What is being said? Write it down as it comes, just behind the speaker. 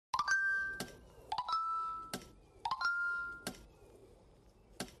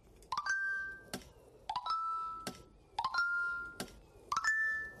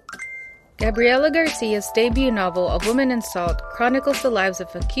Gabriela Garcia's debut novel, A Woman in Salt, chronicles the lives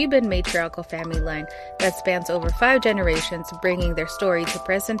of a Cuban matriarchal family line that spans over 5 generations, bringing their story to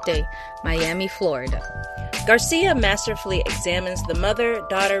present-day Miami, Florida. Garcia masterfully examines the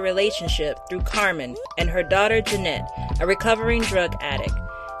mother-daughter relationship through Carmen and her daughter Jeanette, a recovering drug addict.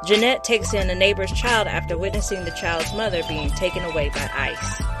 Jeanette takes in a neighbor's child after witnessing the child's mother being taken away by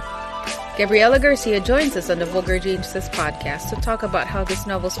ICE. Gabriela Garcia joins us on the Vulgar Geniuses podcast to talk about how this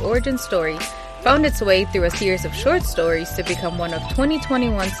novel's origin story found its way through a series of short stories to become one of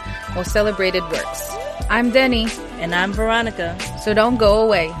 2021's most celebrated works. I'm Denny. And I'm Veronica. So don't go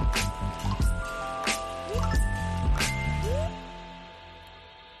away.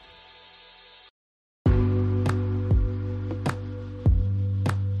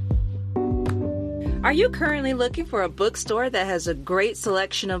 Are you currently looking for a bookstore that has a great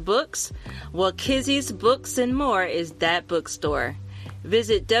selection of books? Well, Kizzy's Books and More is that bookstore.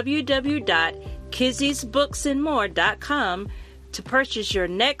 Visit www.kizzy'sbooksandmore.com to purchase your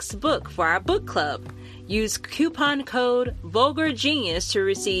next book for our book club. Use coupon code VulgarGenius to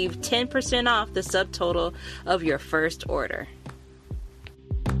receive 10% off the subtotal of your first order.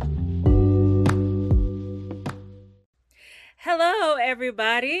 Hello,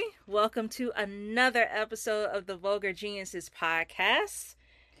 everybody. Welcome to another episode of the Vulgar Geniuses podcast.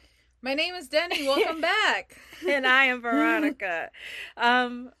 My name is Denny. Welcome back. And I am Veronica.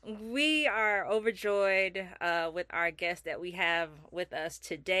 We are overjoyed with our guest that we have with us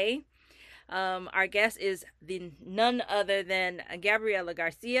today. Our guest is none other than Gabriela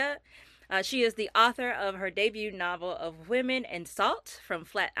Garcia. She is the author of her debut novel of Women in Salt from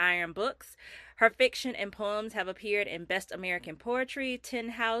Flatiron Books. Her fiction and poems have appeared in Best American Poetry, Tin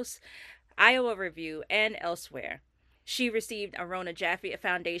House, Iowa Review, and elsewhere. She received a Rona Jaffe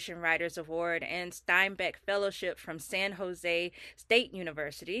Foundation Writers Award and Steinbeck Fellowship from San Jose State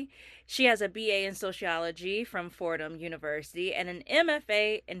University. She has a BA in Sociology from Fordham University and an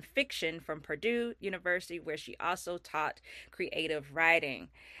MFA in Fiction from Purdue University, where she also taught creative writing.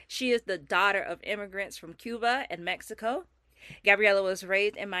 She is the daughter of immigrants from Cuba and Mexico. Gabriela was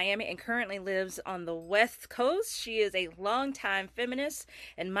raised in Miami and currently lives on the West Coast. She is a longtime feminist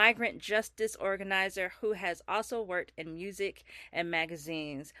and migrant justice organizer who has also worked in music and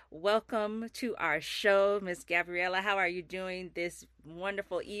magazines. Welcome to our show, Miss Gabriela. How are you doing this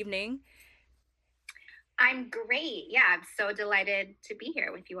wonderful evening? I'm great. Yeah, I'm so delighted to be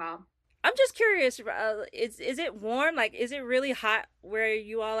here with you all. I'm just curious, is it warm? Like, is it really hot where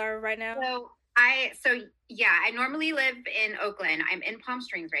you all are right now? I normally live in Oakland. I'm in Palm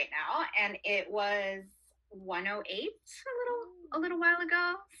Springs right now, and it was 108 a little while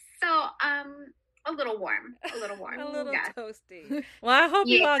ago. So a little warm. A little toasty. Well, I hope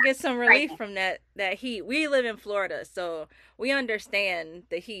you all get some relief from that heat. We live in Florida, so we understand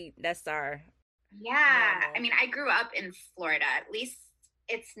the heat. That's our normal. I mean, I grew up in Florida. At least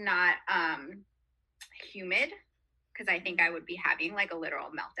it's not humid, because I think I would be having like a literal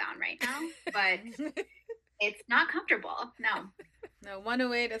meltdown right now, but it's not comfortable. No,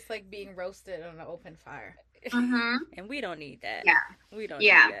 108 is like being roasted on an open fire. Mm-hmm. And we don't need that. Yeah. We don't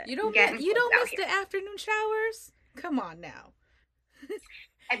need that. You don't miss the afternoon showers? Come on now.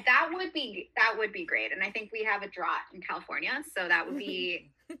 And that would be great. And I think we have a drought in California, so that would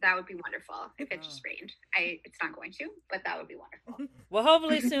be wonderful if it just rained. It's not going to, but that would be wonderful. Well,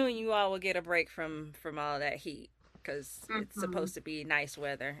 hopefully soon you all will get a break from all that heat, because it's supposed to be nice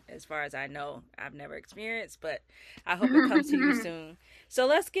weather, as far as I know. I've never experienced, but I hope it comes to you soon. So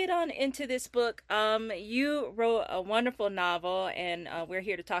let's get on into this book. You wrote a wonderful novel, and we're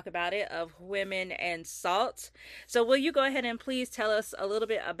here to talk about it, of Women in Salt. So will you go ahead and please tell us a little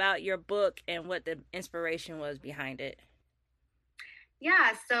bit about your book and what the inspiration was behind it?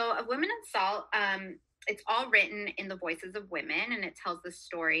 Yeah, so of Women in Salt, it's all written in the voices of women, and it tells the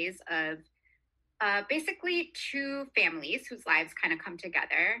stories of basically two families whose lives kind of come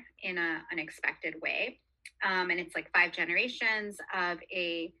together in an unexpected way. And it's like 5 generations of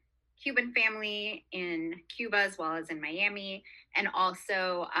a Cuban family in Cuba as well as in Miami, and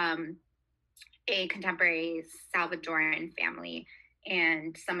also a contemporary Salvadoran family.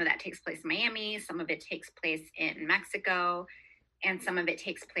 And some of that takes place in Miami, some of it takes place in Mexico, and some of it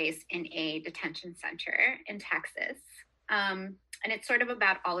takes place in a detention center in Texas. And it's sort of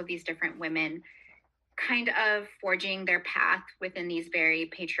about all of these different women kind of forging their path within these very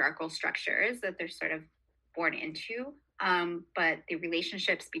patriarchal structures that they're sort of born into, but the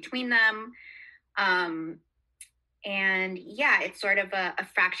relationships between them. And yeah, it's sort of a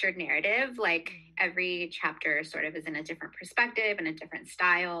fractured narrative. Like every chapter sort of is in a different perspective and a different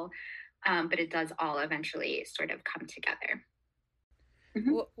style, but it does all eventually sort of come together.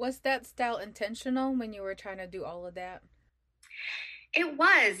 Mhm. Was that style intentional when you were trying to do all of that? It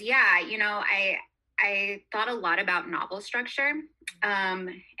was, yeah. I thought a lot about novel structure,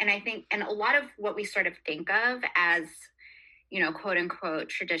 and I think, and a lot of what we sort of think of as, quote unquote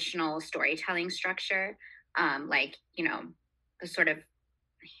traditional storytelling structure, like the sort of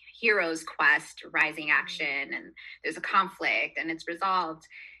hero's quest, rising action, and there's a conflict and it's resolved.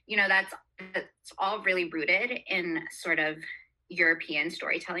 That's all really rooted in sort of European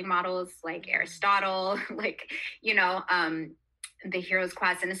storytelling models like Aristotle, like you know, the hero's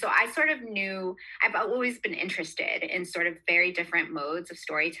quest. And so I sort of knew I've always been interested in sort of very different modes of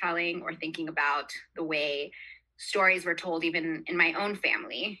storytelling or thinking about the way stories were told even in my own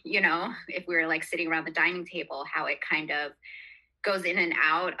family, if we were like sitting around the dining table, how it kind of goes in and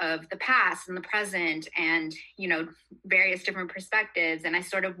out of the past and the present and various different perspectives. And I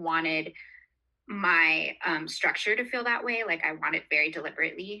sort of wanted my structure to feel that way. Like I wanted very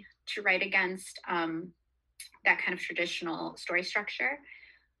deliberately to write against that kind of traditional story structure.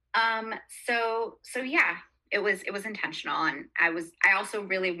 So yeah, it was intentional, and I also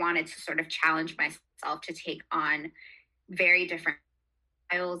really wanted to sort of challenge myself to take on very different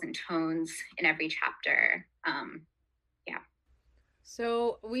styles and tones in every chapter. Yeah.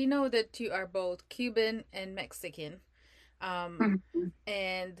 So we know that you are both Cuban and Mexican. Um, Mhm.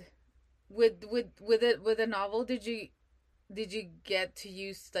 and with a novel, did you get to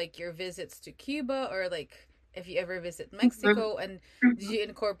use like your visits to Cuba, or like if you ever visit Mexico, and did you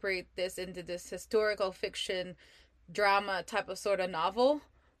incorporate this into this historical fiction drama type of sort of novel?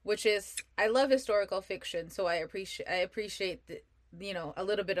 Which is, I love historical fiction, so I appreciate a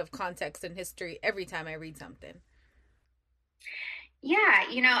little bit of context and history every time I read something. Yeah,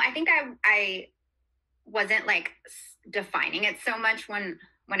 I think I wasn't like defining it so much when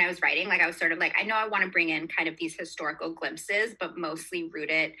I was writing. Like I was sort of like, I know I want to bring in kind of these historical glimpses, but mostly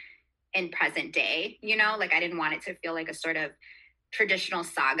rooted in present day. Like I didn't want it to feel like a sort of traditional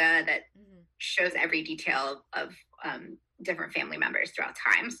saga that Mm-hmm. shows every detail of different family members throughout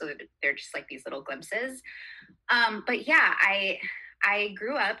time. So that they're just like these little glimpses. But yeah, I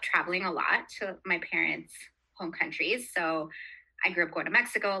grew up traveling a lot to my parents' home countries. So I grew up going to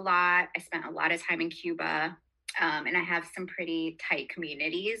Mexico a lot. I spent a lot of time in Cuba. And I have some pretty tight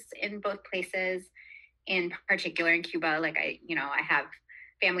communities in both places. In particular, in Cuba, like I have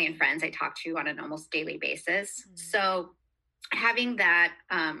family and friends I talk to on an almost daily basis. Mm-hmm. So having that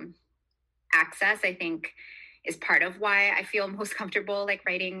access, I think, is part of why I feel most comfortable like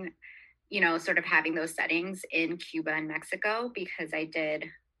writing, sort of having those settings in Cuba and Mexico, because I did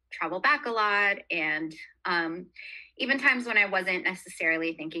travel back a lot. And even times when I wasn't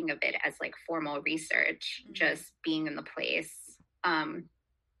necessarily thinking of it as like formal research, Mm-hmm. just being in the place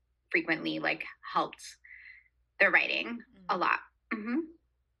frequently like helped the writing a Mm-hmm. lot. Hmm.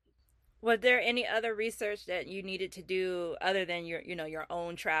 Was there any other research that you needed to do other than your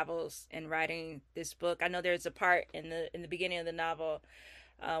own travels in writing this book? I know there's a part in the beginning of the novel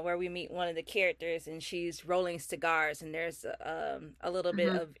where we meet one of the characters and she's rolling cigars, and there's a little bit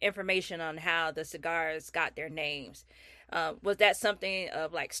Hmm. of information on how the cigars got their names. Was that something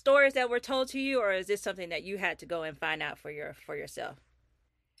of like stories that were told to you, or is this something that you had to go and find out for yourself?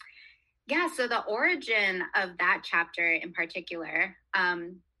 Yeah, so the origin of that chapter in particular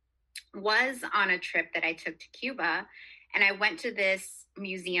was on a trip that I took to Cuba. And I went to this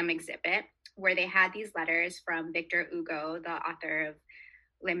museum exhibit where they had these letters from Victor Hugo, the author of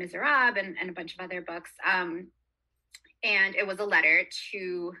Les Miserables and a bunch of other books. And it was a letter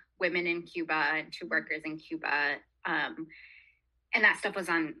to women in Cuba and to workers in Cuba. And that stuff was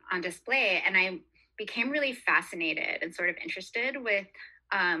on display. And I became really fascinated and sort of interested with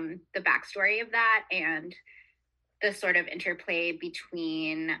the backstory of that and the sort of interplay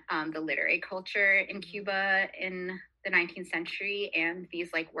between the literary culture in Cuba in the 19th century and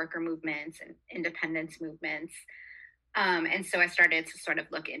these like worker movements and independence movements. And so I started to sort of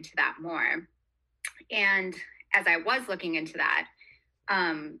look into that more. And as I was looking into that,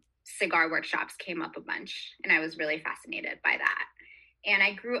 cigar workshops came up a bunch, and I was really fascinated by that. And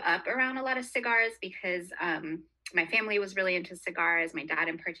I grew up around a lot of cigars because my family was really into cigars, my dad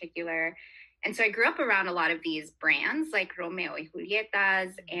in particular. And so I grew up around a lot of these brands like Romeo y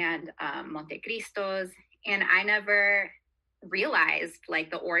Julietas and Montecristos. And I never realized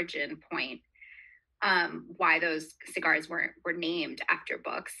like the origin point, why those cigars were named after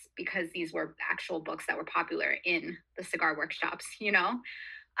books, because these were actual books that were popular in the cigar workshops.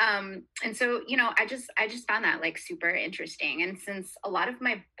 And so I just found that like super interesting. And since a lot of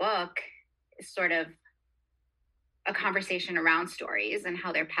my book is sort of a conversation around stories and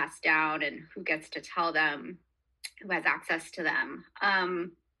how they're passed down and who gets to tell them, who has access to them.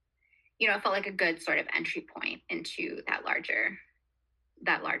 It felt like a good sort of entry point into that larger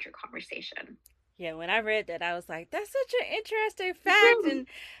conversation. Yeah, when I read that, I was like, "That's such an interesting fact." And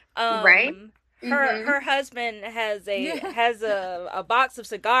Right. her husband has a box of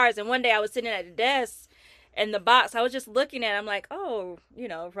cigars, and one day I was sitting at the desk, and the box I was just looking at. I'm like, "Oh,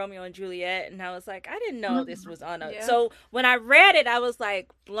 Romeo and Juliet," and I was like, "I didn't know this was on a." Yeah. So when I read it, I was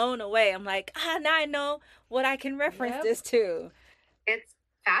like blown away. I'm like, now I know what I can reference this to. It's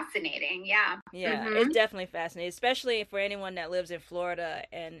fascinating. Yeah. Yeah, it's definitely fascinating, especially for anyone that lives in Florida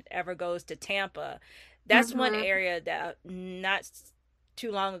and ever goes to Tampa. That's one area that not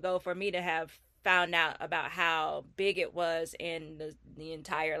too long ago for me to have found out about how big it was in the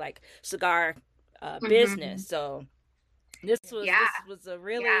entire like cigar business. So this was a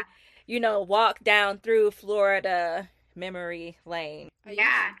really walk down through Florida memory lane.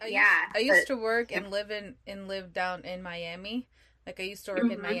 I used to work and live down in Miami. Like I used to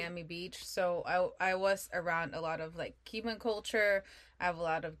work in Miami Beach, so I was around a lot of like Cuban culture. I have a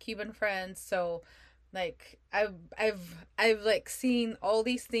lot of Cuban friends, so like I've like seen all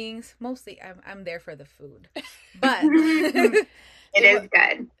these things. Mostly I'm there for the food, but it is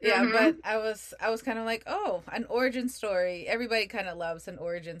good. Yeah, but I was kind of like, oh, an origin story. Everybody kind of loves an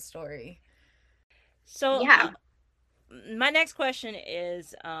origin story. So my next question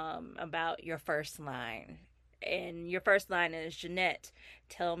is about your first line. And your first line is, Jeanette,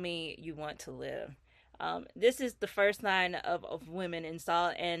 tell me you want to live. This is the first line of Women in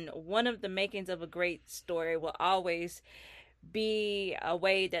Salt, and one of the makings of a great story will always be a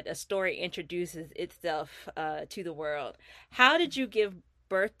way that a story introduces itself to the world. How did you give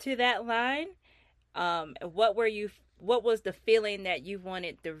birth to that line? What was the feeling that you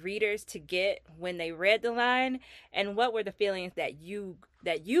wanted the readers to get when they read the line, and what were the feelings that you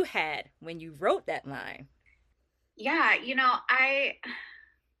had when you wrote that line? Yeah,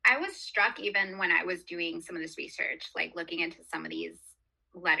 I was struck even when I was doing some of this research, like looking into some of these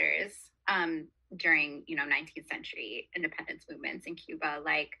letters during 19th century independence movements in Cuba,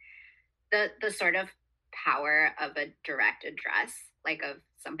 like the sort of power of a direct address, like of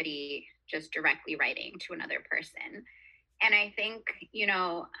somebody just directly writing to another person. And I think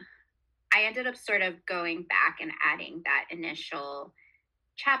I ended up sort of going back and adding that initial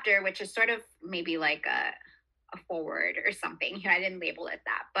chapter, which is sort of maybe like a forward or something. I didn't label it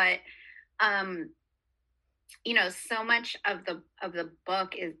that, but so much of the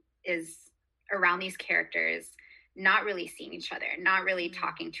book is around these characters not really seeing each other, not really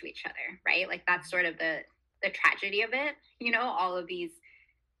talking to each other, right? Like that's sort of the tragedy of it. All of these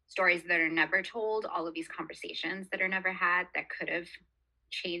stories that are never told, all of these conversations that are never had that could have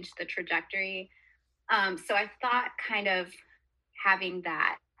changed the trajectory. So I thought kind of having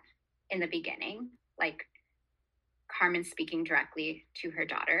that in the beginning, like Carmen speaking directly to her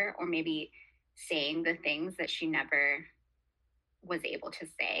daughter, or maybe saying the things that she never was able to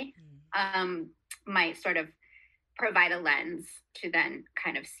say, might sort of provide a lens to then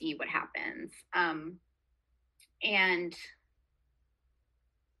kind of see what happens. And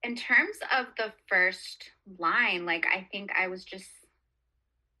in terms of the first line, like I think I was just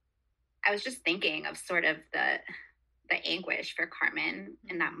thinking of sort of the anguish for Carmen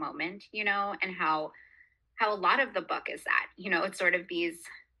in that moment, and how a lot of the book is that, it's sort of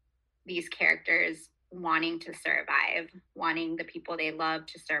these characters wanting to survive, wanting the people they love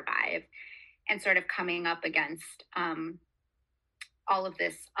to survive, and sort of coming up against all of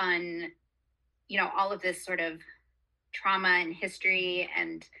this all of this sort of trauma and history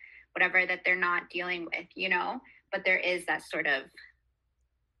and whatever that they're not dealing with, but there is that sort of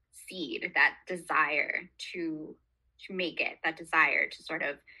seed, that desire to make it, that desire to sort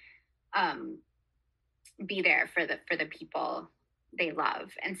of be there for the people they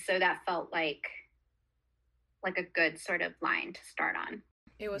love. And so that felt like a good sort of line to start on.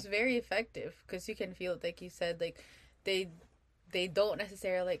 It was very effective because you can feel it, like you said, like they don't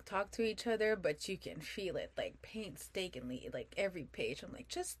necessarily like talk to each other, but you can feel it like painstakingly, like every page. I'm like,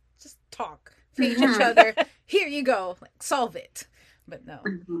 just talk to each other. Here you go, like solve it. But no,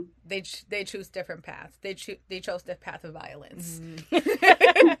 they choose different paths. They chose the path of violence.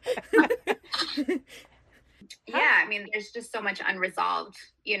 Yeah, I mean, there's just so much unresolved,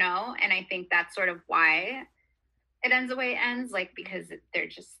 and I think that's sort of why it ends the way it ends, like because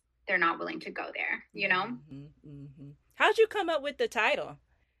they're not willing to go there, How'd you come up with the title?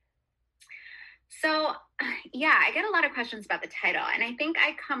 So, yeah, I get a lot of questions about the title, and I think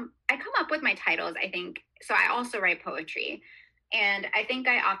I come up with my titles. I think so. I also write poetry, and I think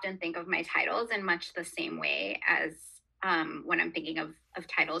I often think of my titles in much the same way as when I'm thinking of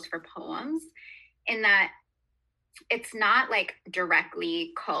titles for poems, in that it's not like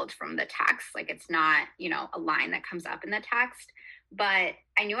directly culled from the text. Like it's not, a line that comes up in the text. But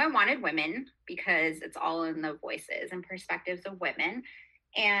I knew I wanted women because it's all in the voices and perspectives of women.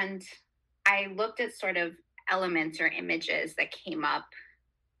 And I looked at sort of elements or images that came up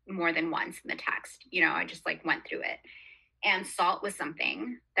more than once in the text. I just like went through it. And salt was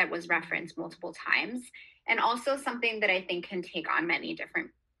something that was referenced multiple times, and also something that I think can take on many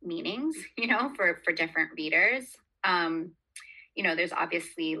different meanings, for different readers. There's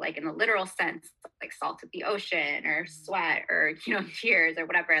obviously, like, in the literal sense, like salt of the ocean or sweat or, tears or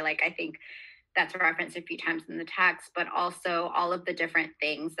whatever. Like, I think that's referenced a few times in the text, but also all of the different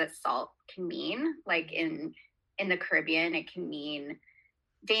things that salt can mean. Like in the Caribbean, it can mean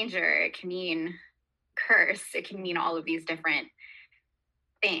danger, it can mean curse, it can mean all of these different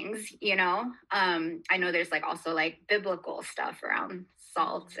things. I know there's like also like biblical stuff around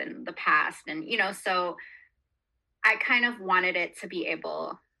salt and the past, and so I kind of wanted it to be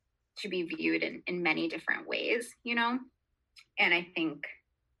able to be viewed in many different ways, and I think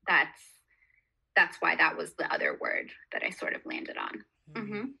that's why that was the other word that I sort of landed on.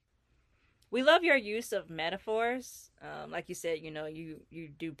 Mm-hmm. We love your use of metaphors. Like you said, you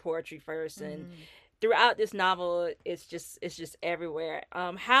do poetry first, and throughout this novel, it's just everywhere.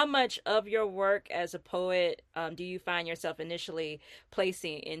 How much of your work as a poet do you find yourself initially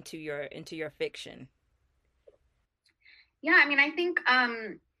placing into your fiction? Yeah, I mean, I think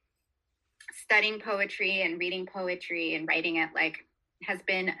studying poetry and reading poetry and writing it like has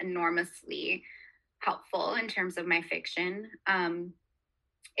been enormously helpful in terms of my fiction,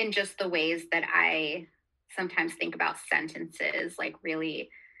 in just the ways that I sometimes think about sentences, like really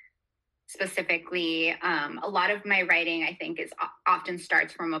specifically. A lot of my writing, I think, is often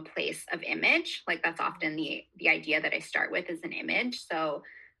starts from a place of image. Like that's often the idea that I start with is an image. So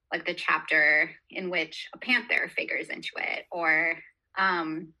like the chapter in which a panther figures into it, or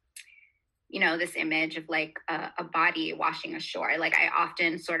this image of like a body washing ashore. Like I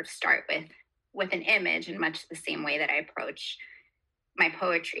often sort of start with an image in much the same way that I approach my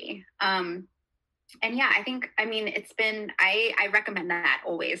poetry. And yeah, it's been, I recommend that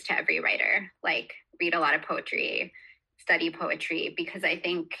always to every writer, like read a lot of poetry, study poetry, because I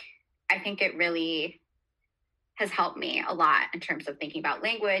think it really has helped me a lot in terms of thinking about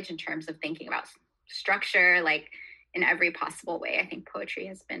language, in terms of thinking about structure, like in every possible way. I think poetry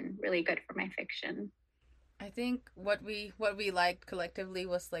has been really good for my fiction. I think what we liked collectively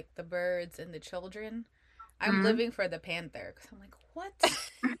was like the birds and the children. I'm living for the panther because I'm like, what?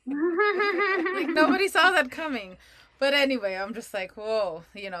 Like nobody saw that coming. But anyway, I'm just like, whoa,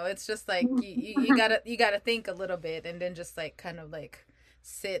 it's just like you gotta think a little bit and then just like kind of like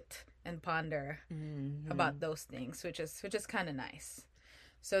sit and ponder about those things, which is kind of nice.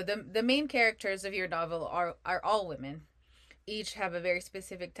 So the main characters of your novel are all women. Each have a very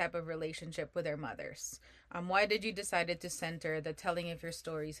specific type of relationship with their mothers. Why did you decide to center the telling of your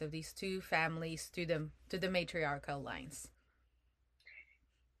stories of these two families to the matriarchal lines?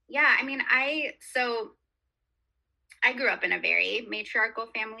 Yeah, I mean, I grew up in a very matriarchal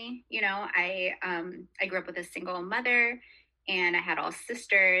family. I grew up with a single mother, and I had all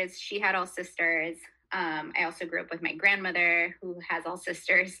sisters. She had all sisters. I also grew up with my grandmother, who has all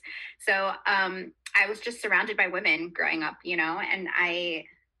sisters. So I was just surrounded by women growing up, and I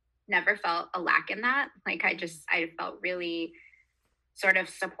never felt a lack in that. Like I felt really sort of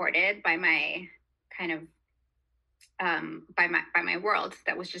supported by my kind of by my world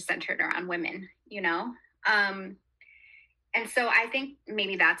that was just centered around women. And so I think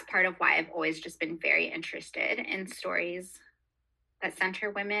maybe that's part of why I've always just been very interested in stories that center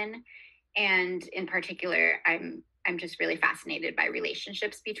women. And in particular, I'm just really fascinated by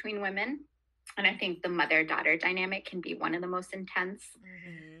relationships between women. And I think the mother-daughter dynamic can be one of the most intense.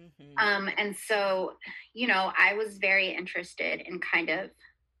 And so, I was very interested in kind of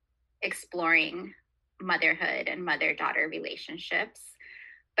exploring motherhood and mother-daughter relationships.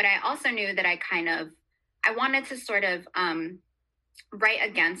 But I also knew that I wanted to sort of write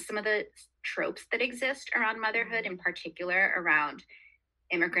against some of the tropes that exist around motherhood, in particular around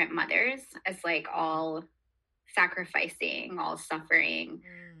immigrant mothers as like all sacrificing, all suffering,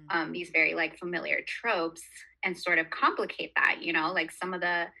 these very like familiar tropes, and sort of complicate that, like some of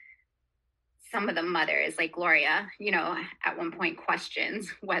the mothers, like Gloria, at one point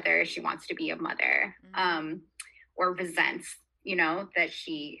questions whether she wants to be a mother, or resents, that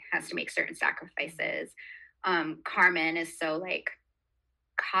she has to make certain sacrifices. Carmen is so like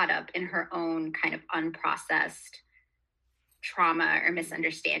caught up in her own kind of unprocessed trauma or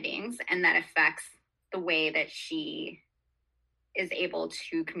misunderstandings, and that affects the way that she is able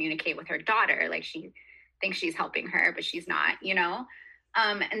to communicate with her daughter. Like she thinks she's helping her, but she's not, you know?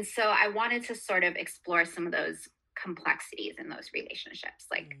 And so I wanted to sort of explore some of those complexities in those relationships,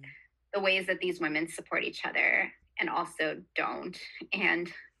 like the ways that these women support each other and also don't,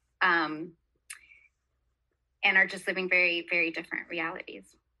 and are just living very, very different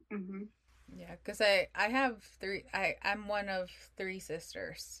realities. Mm-hmm. Yeah, because I have three. I'm one of three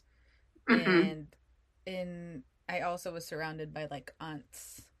sisters, Mm-hmm. and I also was surrounded by like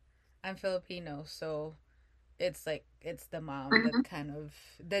aunts. I'm Filipino, so it's the mom Mm-hmm. that kind of,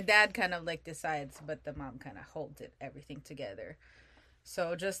 the dad kind of like decides, but the mom kind of holds it everything together.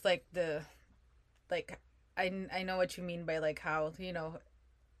 So just like the like I know what you mean by like how,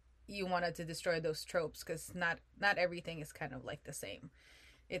 you wanted to destroy those tropes, because not everything is kind of like the same.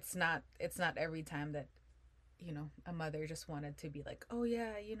 It's not every time that, a mother just wanted to be like, oh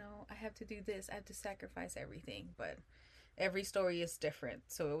yeah, I have to do this, I have to sacrifice everything. But every story is different,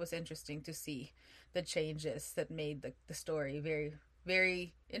 so it was interesting to see the changes that made the story very,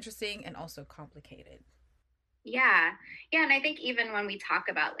 very interesting and also complicated. Yeah. Yeah. And I think even when we talk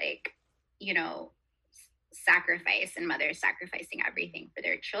about like, you know, sacrifice and mothers sacrificing everything for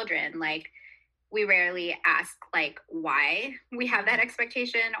their children, like we rarely ask like why we have that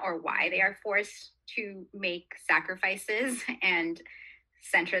expectation or why they are forced to make sacrifices and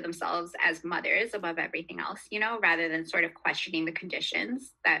center themselves as mothers above everything else, rather than sort of questioning the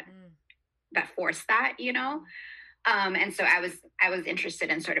conditions that force that, and so I was interested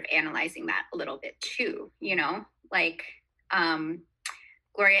in sort of analyzing that a little bit too, like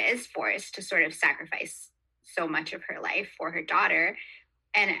Gloria is forced to sort of sacrifice so much of her life for her daughter,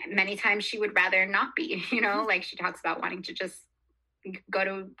 and many times she would rather not be, like she talks about wanting to just go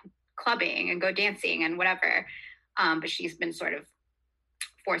to clubbing and go dancing and whatever, but she's been sort of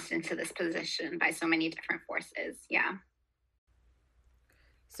forced into this position by so many different forces. Yeah.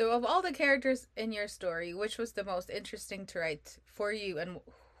 So, of all the characters in your story, which was the most interesting to write for you, and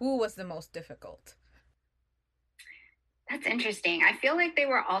who was the most difficult? That's interesting. I feel like they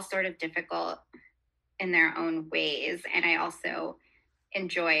were all sort of difficult in their own ways, and I also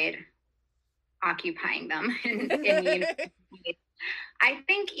enjoyed occupying them in I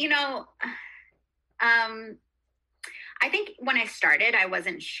think, I think when I started, I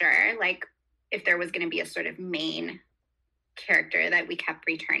wasn't sure like if there was going to be a sort of main character that we kept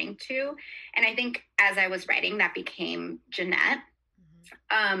returning to. And I think as I was writing, that became Jeanette.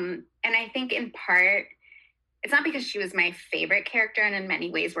 And I think in part, it's not because she was my favorite character, and in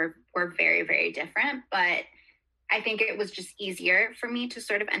many ways we're very, very different, but I think it was just easier for me to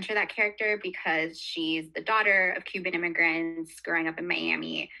sort of enter that character because she's the daughter of Cuban immigrants growing up in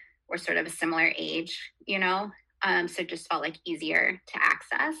Miami. We're sort of a similar age, so it just felt like easier to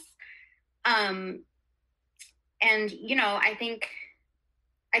access. And I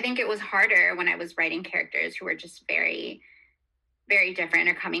think it was harder when I was writing characters who were just very, very different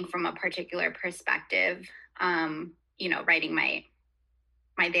or coming from a particular perspective. Writing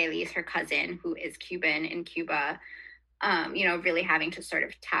my Dailies, her cousin, who is Cuban in Cuba, really having to sort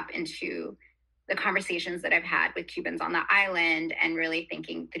of tap into the conversations that I've had with Cubans on the island and really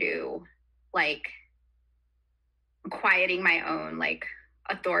thinking through, like, quieting my own, like,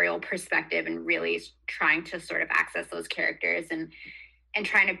 authorial perspective and really trying to sort of access those characters and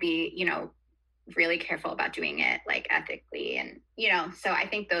trying to be, really careful about doing it, like, ethically. And, so I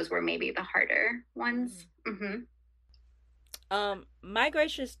think those were maybe the harder ones. Mm-hmm.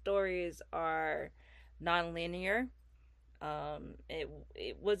 Migration stories are non-linear.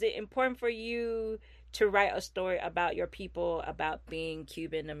 Was it important for you to write a story about your people, about being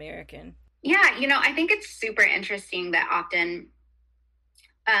Cuban American? Yeah, I think it's super interesting that often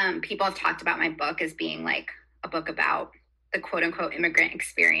people have talked about my book as being like a book about the quote unquote immigrant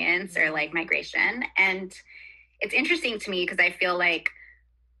experience or like migration. And it's interesting to me because I feel like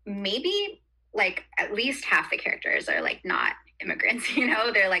maybe like at least half the characters are like not immigrants,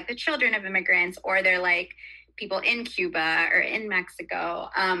 they're like the children of immigrants, or they're like people in Cuba or in Mexico.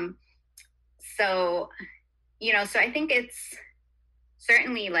 So, so I think it's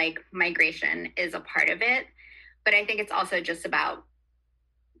certainly like migration is a part of it, but I think it's also just about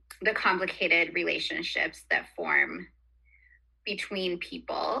the complicated relationships that form between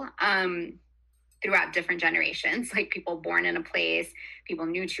people throughout different generations, like people born in a place, people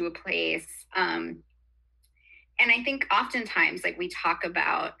new to a place. And I think oftentimes, like, we talk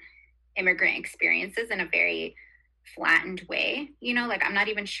about immigrant experiences in a very flattened way, like I'm not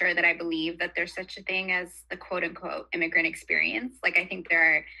even sure that I believe that there's such a thing as the quote unquote immigrant experience. Like, I think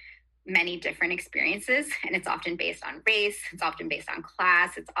there are many different experiences, and it's often based on race, it's often based on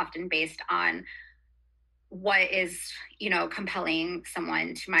class, it's often based on what is, compelling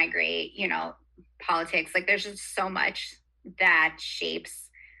someone to migrate, politics. Like there's just so much that shapes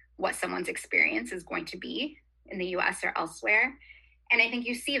what someone's experience is going to be in the US or elsewhere. And I think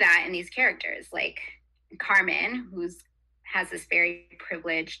you see that in these characters, like Carmen, who's has this very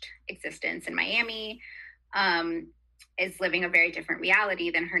privileged existence in Miami, is living a very different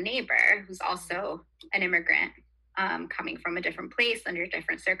reality than her neighbor, who's also an immigrant, coming from a different place under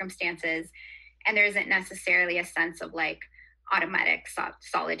different circumstances. And there isn't necessarily a sense of like automatic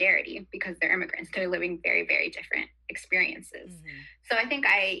solidarity because they're immigrants. They're living very, very different experiences. Mm-hmm. So I think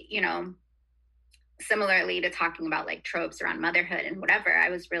similarly to talking about like tropes around motherhood and whatever, I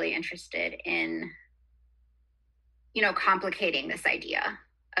was really interested in, complicating this idea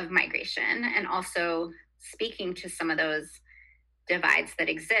of migration and also speaking to some of those divides that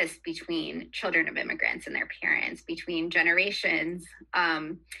exist between children of immigrants and their parents, between generations,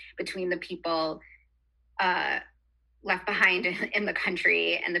 between the people left behind in the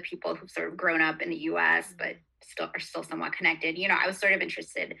country and the people who've sort of grown up in the US, but are still somewhat connected. I was sort of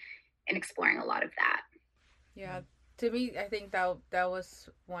interested in exploring a lot of that. Yeah, to me, I think that was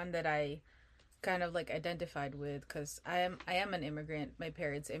one that I kind of like identified with, because I am an immigrant. My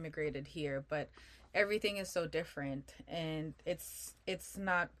parents immigrated here, but everything is so different, and it's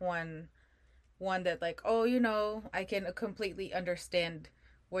not one that like, oh, I can completely understand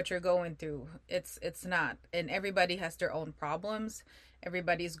what you're going through. It's not, and everybody has their own problems.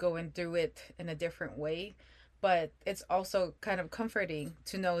 Everybody's going through it in a different way, but it's also kind of comforting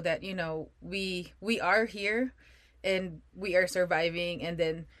to know that we are here and we are surviving, and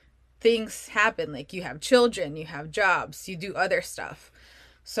then things happen, like you have children, you have jobs, you do other stuff.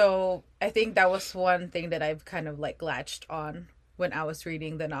 So I think that was one thing that I've kind of like latched on when I was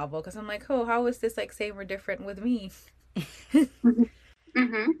reading the novel, because I'm like, oh, how is this like same or different with me? Mm-hmm.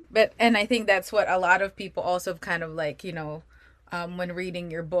 And I think that's what a lot of people also kind of like, when reading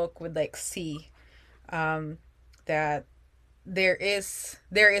your book would like see, that there is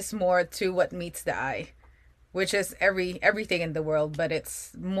more to what meets the eye, which is everything in the world, but I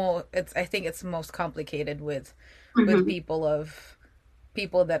think it's most complicated with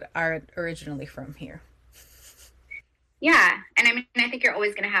people that aren't originally from here. Yeah. And I mean, I think you're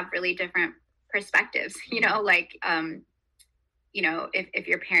always going to have really different perspectives, like, if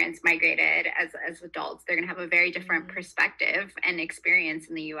your parents migrated as adults, they're going to have a very different perspective and experience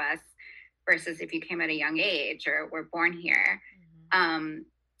in the US versus if you came at a young age or were born here. And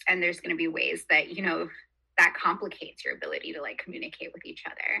there's going to be ways that, that complicates your ability to like communicate with each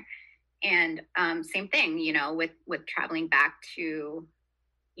other. And same thing, with traveling back to,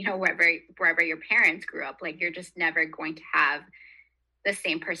 wherever your parents grew up, like you're just never going to have the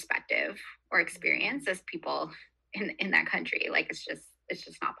same perspective or experience as people in that country. Like it's just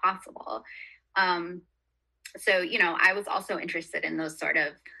not possible. So, I was also interested in those sort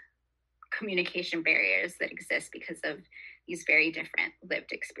of communication barriers that exist because of these very different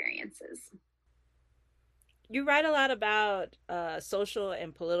lived experiences. You write a lot about social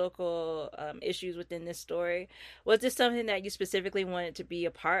and political issues within this story. Was this something that you specifically wanted to be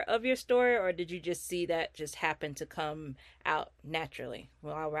a part of your story, or did you just see that just happen to come out naturally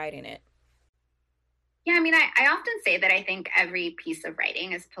while writing it? Yeah, I mean, I often say that I think every piece of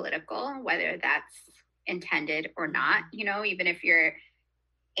writing is political, whether that's intended or not, even if you're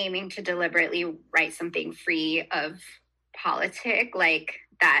aiming to deliberately write something free of politic, like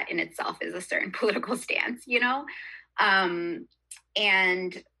that in itself is a certain political stance, and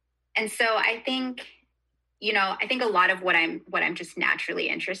so I think a lot of what I'm just naturally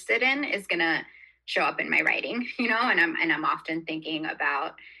interested in is gonna show up in my writing, and I'm often thinking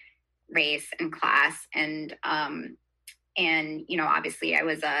about race and class and obviously I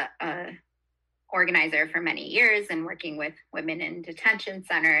was a organizer for many years and working with women in detention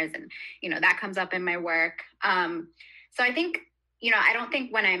centers, and that comes up in my work. So I think I don't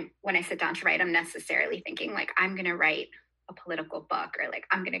think when I sit down to write, I'm necessarily thinking like I'm going to write a political book or like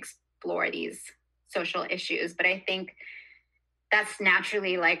I'm going to explore these social issues, but I think that's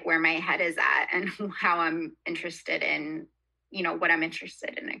naturally like where my head is at and how I'm interested in what I'm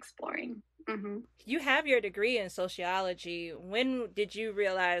interested in exploring. Mm-hmm. You have your degree in sociology. When did you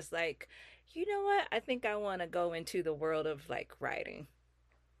realize like, you know what, I think I want to go into the world of like writing?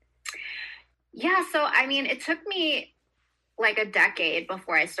 Yeah, so I mean, it took me like a decade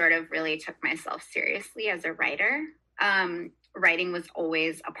before I sort of really took myself seriously as a writer. Writing was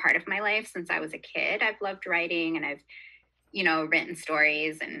always a part of my life since I was a kid. I've loved writing and I've, written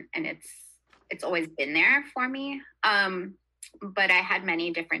stories and it's always been there for me. But I had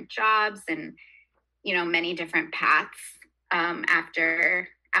many different jobs and, many different paths after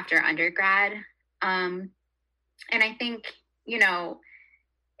undergrad. And I think,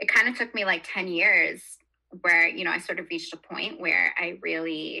 it kind of took me like 10 years where, you know, I sort of reached a point where I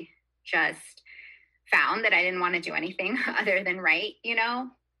really just found that I didn't want to do anything other than write, you know?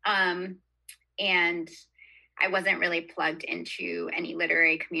 And I wasn't really plugged into any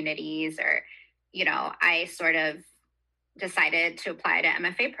literary communities, or, you know, I sort of decided to apply to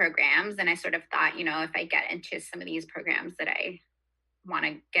MFA programs. And I sort of thought, you know, if I get into some of these programs that I want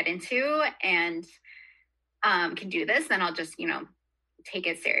to get into and can do this, then I'll just, you know, take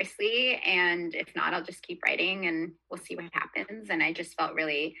it seriously. And if not, I'll just keep writing and we'll see what happens. And I just felt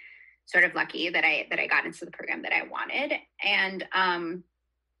really sort of lucky that I got into the program that I wanted, and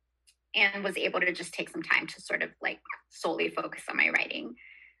was able to just take some time to sort of like solely focus on my writing.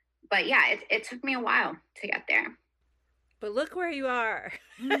 But yeah, it took me a while to get there. But look where you are.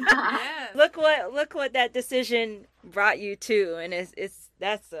 Yes. Look what that decision brought you to, and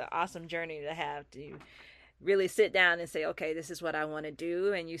that's an awesome journey to have, to really sit down and say, okay, this is what I want to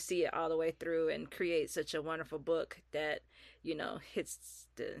do, and you see it all the way through and create such a wonderful book that, you know, hits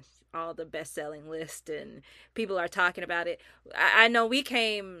all the best-selling list and people are talking about it. I know we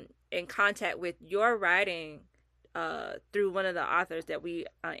came in contact with your writing through one of the authors that we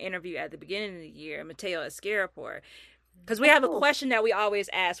interviewed at the beginning of the year, Mateo Escarapor, because we have a question that we always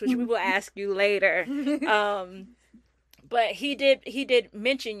ask, which we will ask you later. But he did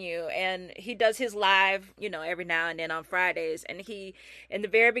mention you, and he does his live, you know, every now and then on Fridays. And he, in the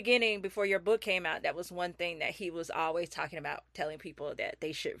very beginning, before your book came out, that was one thing that he was always talking about, telling people that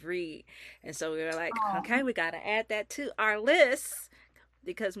they should read. And so we were like, okay, we got to add that to our list,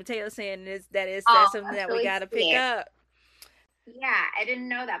 because Mateo's saying that's something that we got to pick up. Yeah, I didn't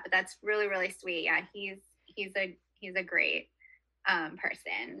know that, but that's really, really sweet. Yeah, he's a great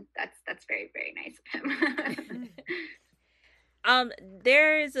person. That's very, very nice of him.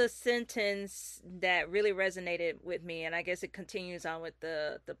 There is a sentence that really resonated with me, and I guess it continues on with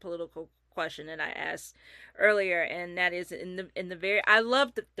the political question that I asked earlier, and that is in the very, I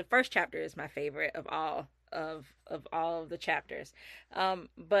love the first chapter is my favorite of all of the chapters.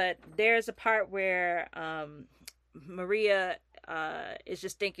 But there's a part where Maria is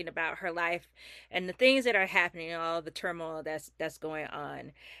just thinking about her life and the things that are happening, all the turmoil that's going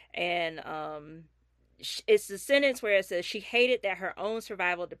on, and it's the sentence where it says she hated that her own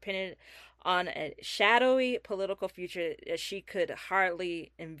survival depended on a shadowy political future that she could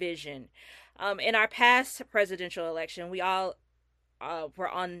hardly envision. In our past presidential election, we all were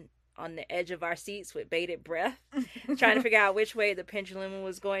on the edge of our seats with bated breath, trying to figure out which way the pendulum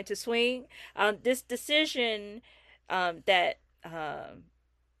was going to swing. This decision that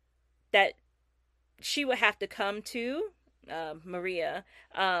she would have to come to, Maria,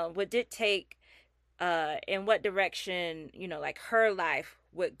 would dictate in what direction, you know, like her life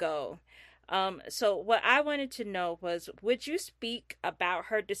would go. So what I wanted to know was, would you speak about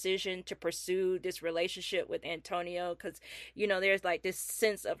her decision to pursue this relationship with Antonio? Because, you know, there's like this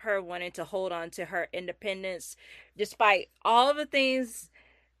sense of her wanting to hold on to her independence, despite all of the things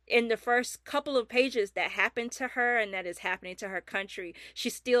in the first couple of pages that happened to her and that is happening to her country.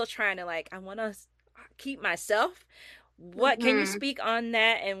 She's still trying to, like, I want to keep myself. What can you speak on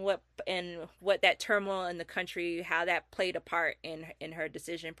that, and what that turmoil in the country, how that played a part in her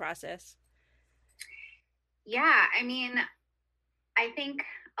decision process? Yeah, I mean, I think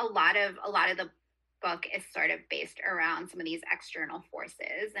a lot of the book is sort of based around some of these external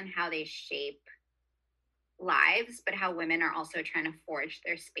forces and how they shape lives, but how women are also trying to forge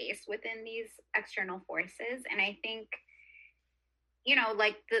their space within these external forces. And I think, you know,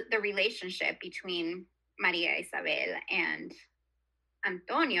 like the relationship between Maria Isabel and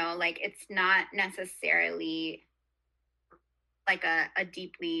Antonio, like, it's not necessarily like a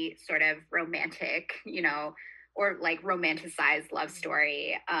deeply sort of romantic, you know, or like romanticized love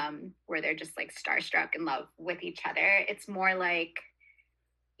story where they're just like starstruck in love with each other. It's more like,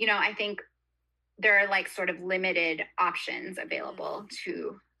 you know, I think there are like sort of limited options available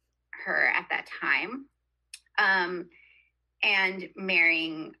to her at that time. And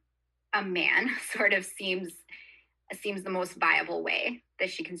marrying a man sort of seems the most viable way that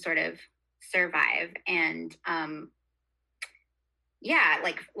she can sort of survive. And yeah,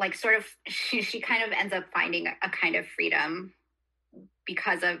 like sort of she kind of ends up finding a kind of freedom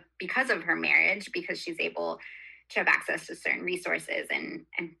because of her marriage, because she's able to have access to certain resources and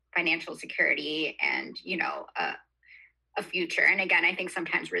financial security and, you know, a future. And again, I think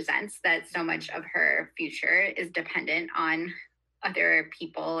sometimes resents that so much of her future is dependent on other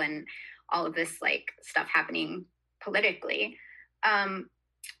people and all of this like stuff happening politically. And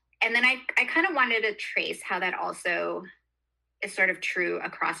then I kind of wanted to trace how that also is sort of true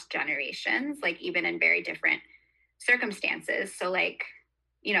across generations, like even in very different circumstances. So like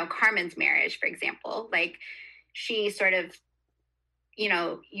Carmen's marriage, for example. Like, she sort of,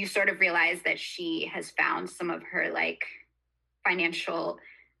 you sort of realize that she has found some of her like financial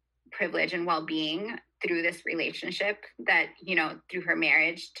privilege and well-being through this relationship that, through her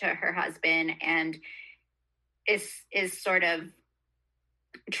marriage to her husband, and is sort of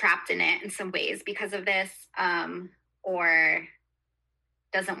trapped in it in some ways because of this, or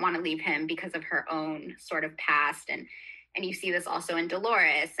doesn't want to leave him because of her own sort of past. And you see this also in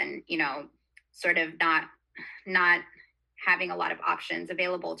Dolores, and, sort of not having a lot of options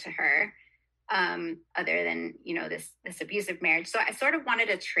available to her, other than, this abusive marriage. So I sort of wanted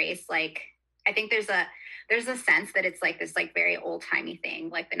to trace, like, I think there's a sense that it's like this like very old timey thing,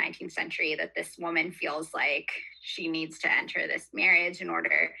 like the 19th century, that this woman feels like she needs to enter this marriage in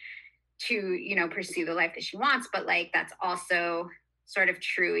order to, pursue the life that she wants. But like, that's also sort of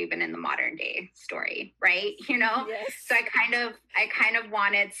true even in the modern day story, right? Yes. So I kind of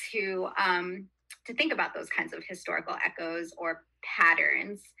wanted to think about those kinds of historical echoes or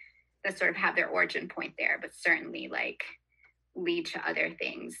patterns that sort of have their origin point there, but certainly like lead to other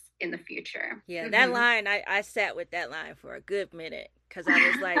things in the future. Yeah, that line, I sat with that line for a good minute, because I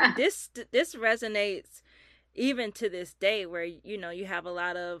was like, this resonates even to this day, where, you have a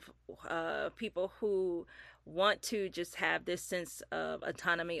lot of people who want to just have this sense of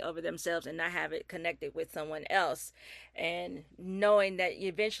autonomy over themselves and not have it connected with someone else, and knowing that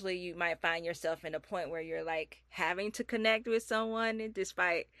eventually you might find yourself in a point where you're like having to connect with someone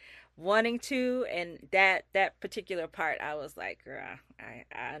despite wanting to. And that particular part, I was like, girl, I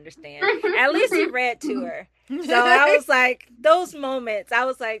understand. At least he read to her, so I was like, those moments, I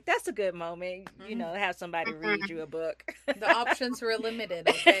was like, that's a good moment, have somebody read you a book. The options were limited.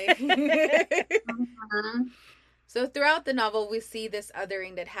 Okay. So throughout the novel, we see this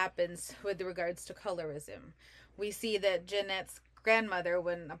othering that happens with regards to colorism. We see that Jeanette's grandmother,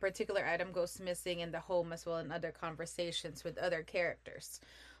 when a particular item goes missing in the home, as well in other conversations with other characters.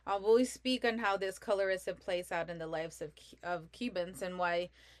 Will we speak on how this colorism plays out in the lives of Cubans, and why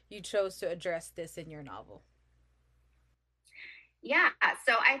you chose to address this in your novel? Yeah,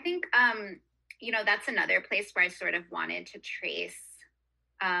 so I think, that's another place where I sort of wanted to trace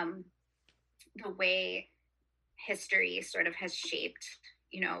the way history sort of has shaped,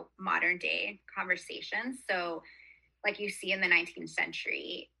 modern day conversations. So like you see in the 19th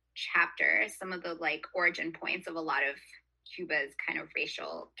century chapter, some of the like origin points of a lot of Cuba's kind of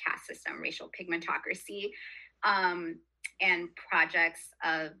racial caste system, racial pigmentocracy, and projects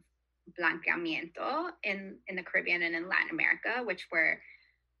of blanqueamiento in the Caribbean and in Latin America, which were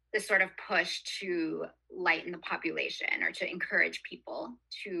this sort of push to lighten the population or to encourage people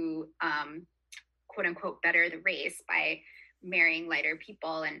to quote unquote better the race by marrying lighter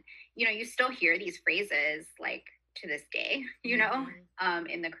people. And you still hear these phrases like to this day,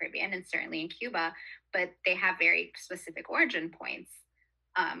 in the Caribbean and certainly in Cuba, but they have very specific origin points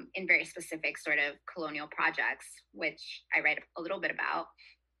in very specific sort of colonial projects, which I write a little bit about.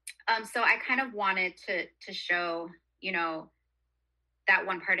 So I kind of wanted to show, that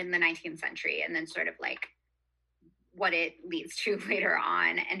one part in the 19th century, and then sort of like what it leads to later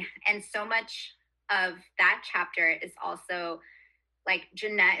on. And so much of that chapter is also like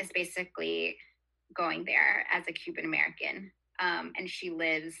Jeanette is basically going there as a Cuban American, and she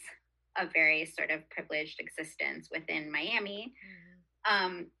lives a very sort of privileged existence within Miami.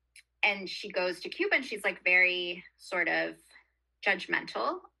 And she goes to Cuba, and she's like very sort of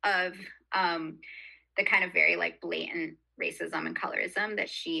judgmental of the kind of very like blatant racism and colorism that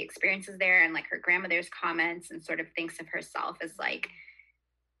she experiences there, and like her grandmother's comments, and sort of thinks of herself as like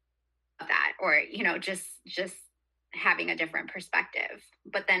that, or just having a different perspective.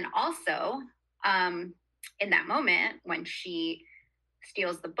 But then also in that moment when she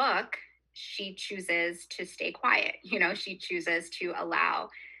steals the book, she chooses to stay quiet. She chooses to allow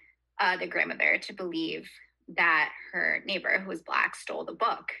the grandmother to believe that her neighbor, who was Black, stole the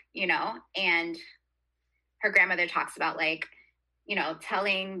book, and her grandmother talks about like,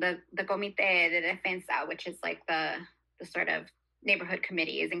 telling the Comité de Defensa, which is like the sort of neighborhood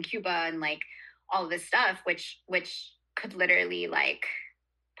committees in Cuba, and like all of this stuff, which could literally like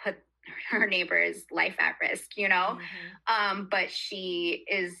put her neighbor's life at risk, but she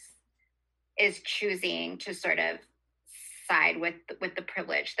is choosing to sort of side with the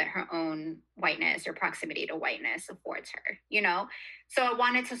privilege that her own whiteness or proximity to whiteness affords her, So I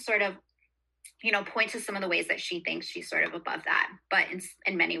wanted to sort of, point to some of the ways that she thinks she's sort of above that, but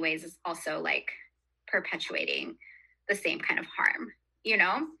in many ways is also like perpetuating the same kind of harm, and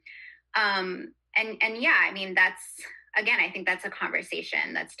yeah, I mean, that's, again, I think that's a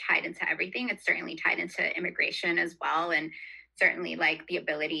conversation that's tied into everything. It's certainly tied into immigration as well, and certainly like the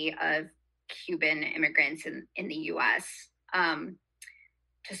ability of Cuban immigrants in the US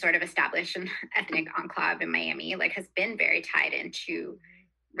to sort of establish an ethnic enclave in Miami, like has been very tied into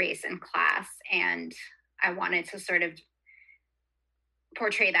race and class. And I wanted to sort of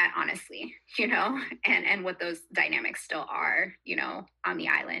portray that honestly, and what those dynamics still are, on the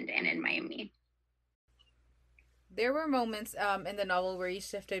island and in Miami. There were moments in the novel where you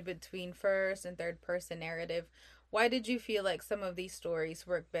shifted between first and third person narrative. Why did you feel like some of these stories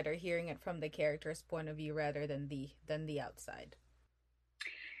work better hearing it from the character's point of view rather than the outside?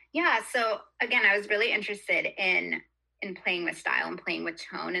 Yeah, so again, I was really interested in playing with style and playing with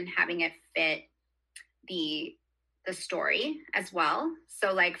tone and having it fit the story as well.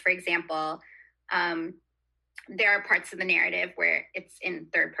 So like, for example, there are parts of the narrative where it's in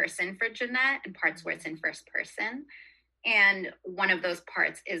third person for Jeanette and parts where it's in first person. And one of those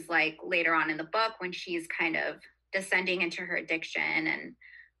parts is like later on in the book when she's kind of descending into her addiction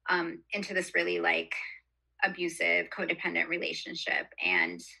and into this really like abusive, codependent relationship.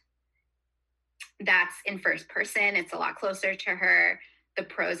 And that's in first person. It's a lot closer to her. The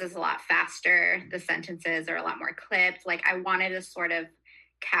prose is a lot faster. The sentences are a lot more clipped. Like I wanted to sort of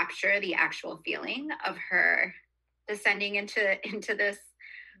capture the actual feeling of her descending into this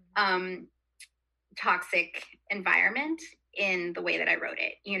toxic environment in the way that I wrote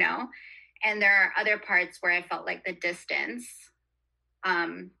it, And there are other parts where I felt like the distance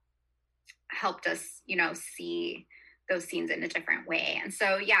helped us, see those scenes in a different way. And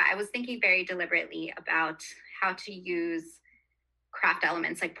so, yeah, I was thinking very deliberately about how to use craft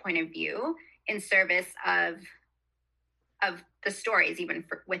elements like point of view in service of the stories, even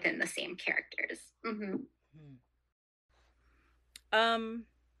within the same characters. Mm-hmm.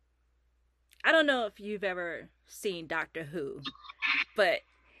 I don't know if you've ever seen Doctor Who, but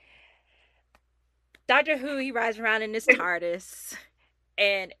Doctor Who, he rides around in this TARDIS,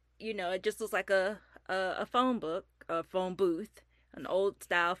 and it just looks like a phone booth, an old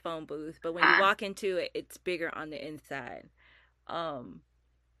style phone booth. But when you walk into it, it's bigger on the inside.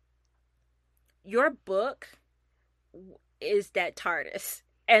 Your book is that TARDIS,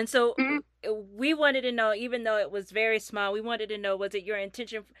 and so we wanted to know, even though it was very small, we wanted to know, was it your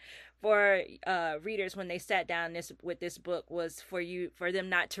intention for readers when they sat down with this book was for them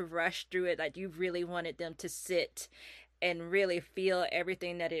not to rush through it, like you really wanted them to sit and really feel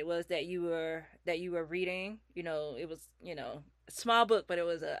everything that it was that you were reading? It was a small book, but it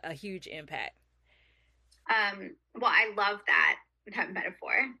was a huge impact. Well, I love that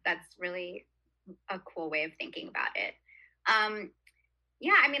metaphor. That's really a cool way of thinking about it.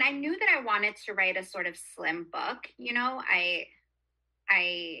 Yeah, I mean, I knew that I wanted to write a sort of slim book.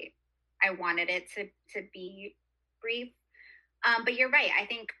 I wanted it to be brief. But you're right. I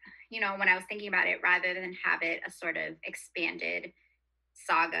think, when I was thinking about it, rather than have it a sort of expanded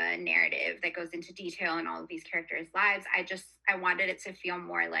saga narrative that goes into detail in all of these characters' lives, I wanted it to feel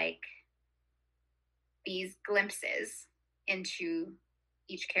more like these glimpses into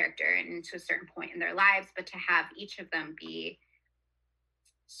each character and into a certain point in their lives, but to have each of them be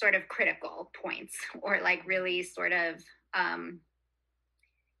sort of critical points or like really sort of,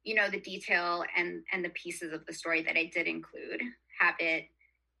 the detail and the pieces of the story that I did include, have it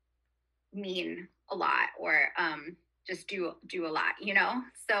mean a lot or just do a lot,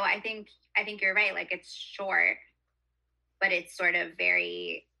 So I think you're right. Like it's short, but it's sort of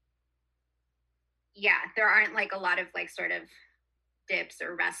very, there aren't like a lot of like sort of dips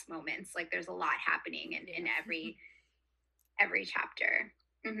or rest moments. Like there's a lot happening in every chapter.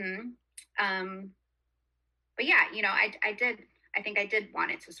 Mm-hmm. But yeah, I think I did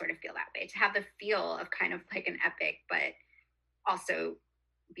want it to sort of feel that way, to have the feel of kind of like an epic, but also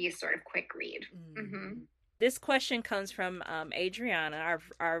be a sort of quick read. Mm-hmm. This question comes from Adriana,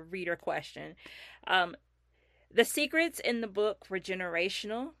 our reader question. The secrets in the book were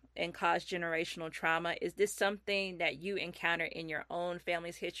generational and caused generational trauma. Is this something that you encountered in your own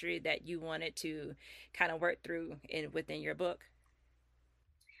family's history that you wanted to kind of work through within your book?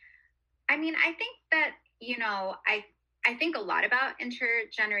 I mean, I think that, I think a lot about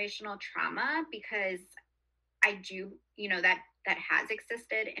intergenerational trauma because I do, that has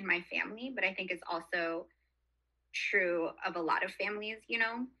existed in my family, but I think is also true of a lot of families,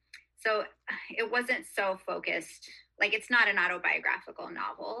 So it wasn't so focused, like it's not an autobiographical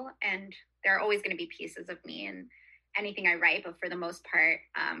novel, and there are always going to be pieces of me in anything I write, but for the most part,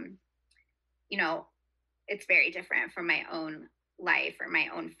 it's very different from my own life or my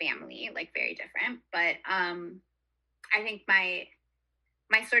own family, like very different. But I think my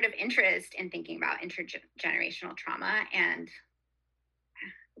sort of interest in thinking about intergenerational trauma and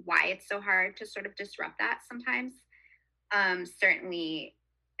why it's so hard to sort of disrupt that sometimes certainly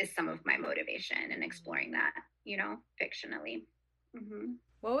is some of my motivation in exploring that, fictionally. Mm-hmm.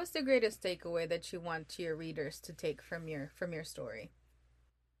 What was the greatest takeaway that you want your readers to take from your story?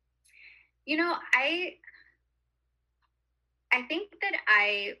 I think that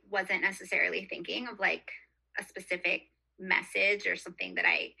I wasn't necessarily thinking of like a specific message or something that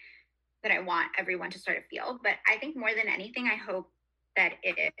I want everyone to sort of feel. But I think more than anything, I hope that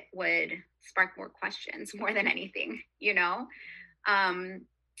it would spark more questions more than anything,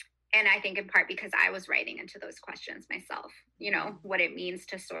 and I think in part because I was writing into those questions myself, what it means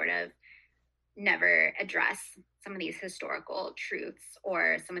to sort of never address some of these historical truths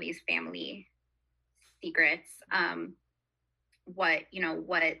or some of these family secrets. What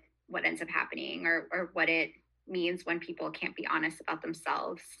ends up happening or what it means when people can't be honest about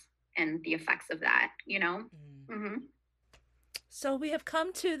themselves and the effects of that, Mm-hmm. So we have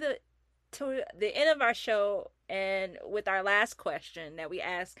come to the end of our show, and with our last question that we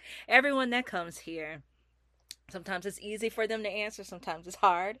ask everyone that comes here. Sometimes it's easy for them to answer, sometimes it's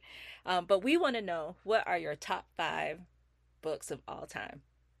hard, but we want to know, what are your top 5 books of all time?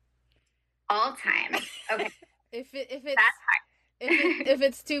 All time. Okay. if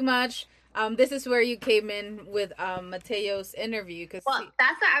it's too much, this is where you came in with Mateo's interview, because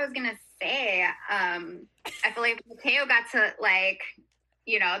that's what I was gonna say. I feel like Mateo got to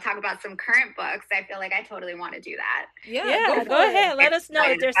talk about some current books. I feel like I totally want to do that. Yeah, go ahead. Let us know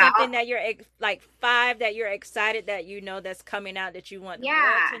if there's something that you're like 5 that you're excited that that's coming out that you want the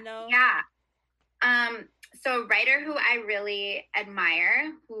world to know. Yeah. So a writer who I really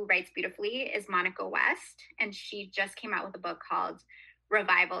admire, who writes beautifully, is Monica West, and she just came out with a book called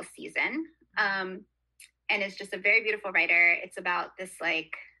Revival Season. And it's just a very beautiful writer. It's about this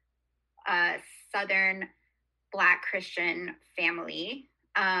Southern Black Christian family,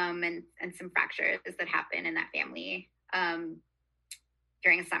 and some fractures that happen in that family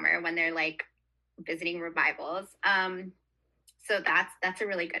during summer when they're visiting revivals. So that's a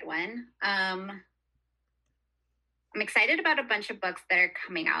really good one. I'm excited about a bunch of books that are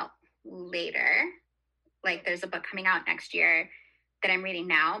coming out later. There's a book coming out next year that I'm reading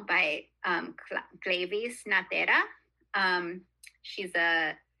now by Gladys Natera. She's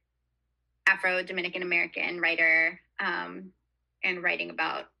a Afro-Dominican American writer, and writing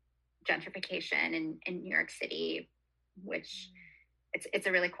about gentrification in New York City, which it's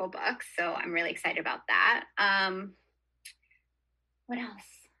a really cool book. So I'm really excited about that. What else?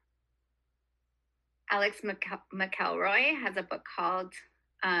 Alex McElroy has a book called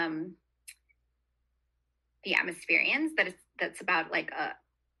The Atmospherians that's about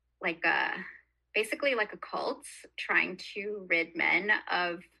basically a cult trying to rid men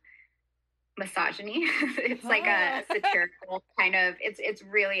of misogyny. It's like a satirical kind of, it's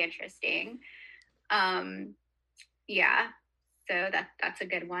really interesting. Yeah, so that's a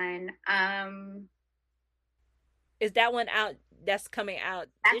good one. Is that one out? That's coming out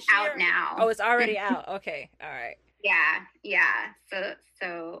this year? Out now. Oh, it's already out. Okay, all right. Yeah. So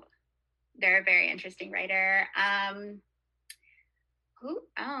they're a very interesting writer. Who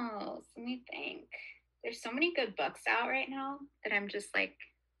else? Let me think. There's so many good books out right now that I'm just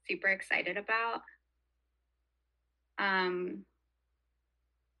super excited about. I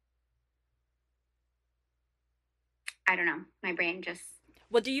don't know. My brain just.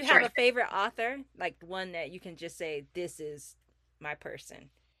 Well, do you have a favorite author? One that you can just say, this is my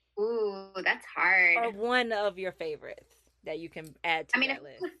person? Ooh, that's hard. Or one of your favorites that you can add to that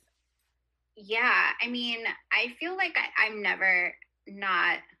list. Yeah. I feel like I'm never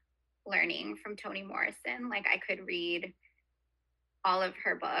not learning from Toni Morrison. I could read all of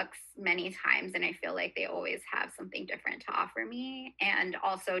her books many times, and I feel like they always have something different to offer me. And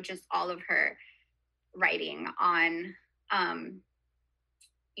also just all of her writing on on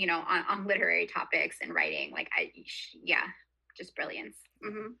literary topics and writing, just brilliance.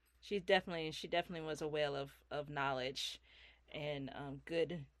 Mm-hmm. She definitely was a well of knowledge and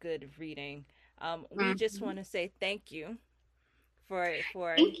good reading. We just want to say thank you for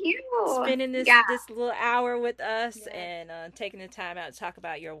thank you. spending this little hour with us and taking the time out to talk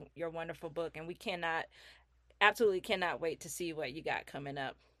about your wonderful book. And we absolutely cannot wait to see what you got coming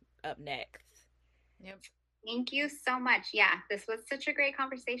up next. Yep. Thank you so much. Yeah, this was such a great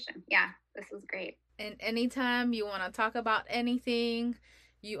conversation. Yeah, this was great. And anytime you want to talk about anything,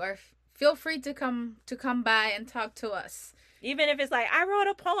 feel free to come by and talk to us. Even if it's I wrote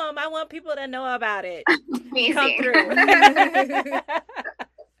a poem, I want people to know about it. Amazing. Come through.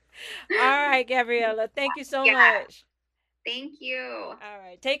 All right, Gabriella. Thank you so much. Thank you. All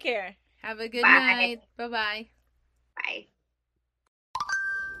right. Take care. Have a good night. Bye-bye. Bye.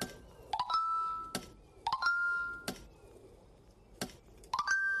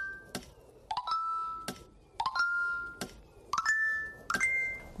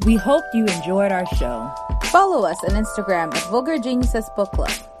 We hope you enjoyed our show. Follow us on Instagram at Vulgar Geniuses Book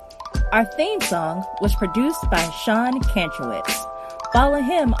Club. Our theme song was produced by Sean Kantrowitz. Follow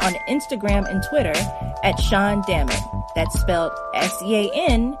him on Instagram and Twitter at Sean Dammit. That's spelled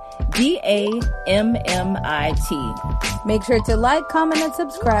SeanDammit. Make sure to like, comment, and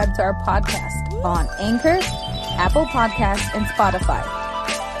subscribe to our podcast on Anchor, Apple Podcasts, and Spotify.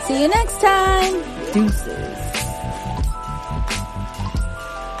 See you next time. Deuces.